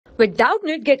With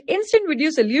Doubtnut, get instant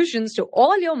video solutions to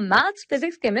all your maths,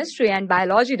 physics, chemistry, and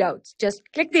biology doubts. Just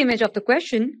click the image of the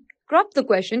question, crop the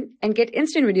question, and get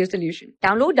instant video solution.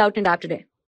 Download Doubtnut app today.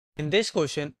 In this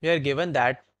question, we are given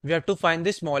that we have to find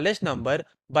the smallest number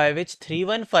by which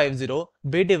 3150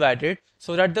 be divided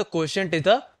so that the quotient is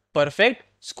a perfect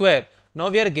square. Now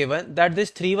we are given that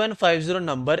this 3150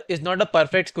 number is not a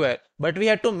perfect square, but we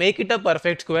have to make it a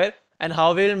perfect square. And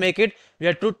how we will make it? We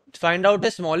have to find out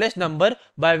the smallest number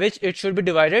by which it should be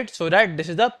divided so that this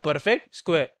is a perfect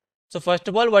square. So first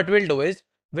of all, what we'll do is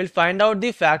we'll find out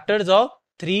the factors of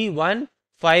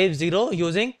 3150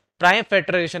 using prime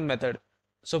factorization method.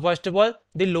 So first of all,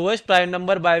 the lowest prime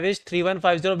number by which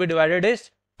 3150 will be divided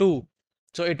is 2.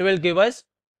 So it will give us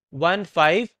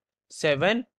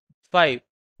 1575.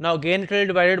 Now again it will be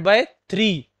divided by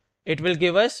 3. It will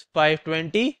give us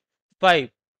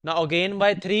 525. Now again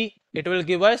by 3, it will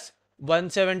give us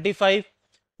 175.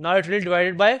 Now it will be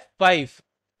divided by 5.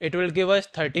 It will give us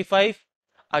 35.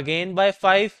 Again by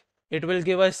 5, it will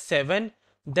give us 7.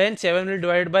 Then 7 will be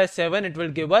divided by 7, it will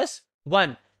give us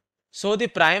 1. So the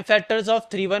prime factors of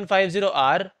 3150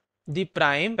 are the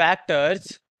prime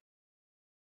factors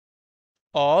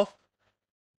of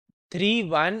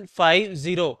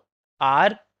 3150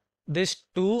 are this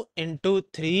 2 into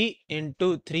 3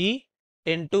 into 3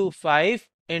 into 5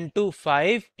 into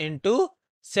 5 into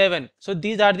 7. So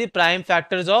these are the prime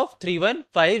factors of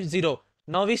 3150.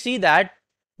 Now we see that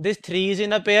this 3 is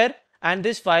in a pair and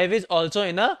this 5 is also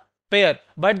in a pair,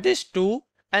 but this 2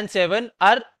 and 7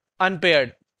 are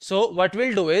unpaired. So what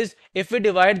we'll do is, if we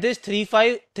divide this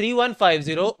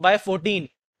 3150 by 14,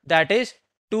 that is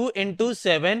 2 into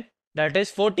 7, that is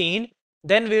 14,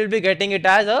 then we will be getting it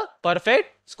as a perfect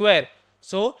square.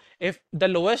 So if the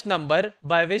lowest number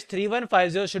by which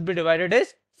 3150 should be divided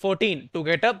is 14 to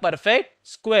get a perfect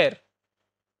square.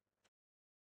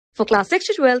 For class 6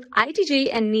 to 12, IIT JEE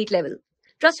and NEET level.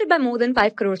 Trusted by more than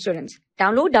 5 crore students.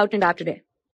 Download Doubtnut app today.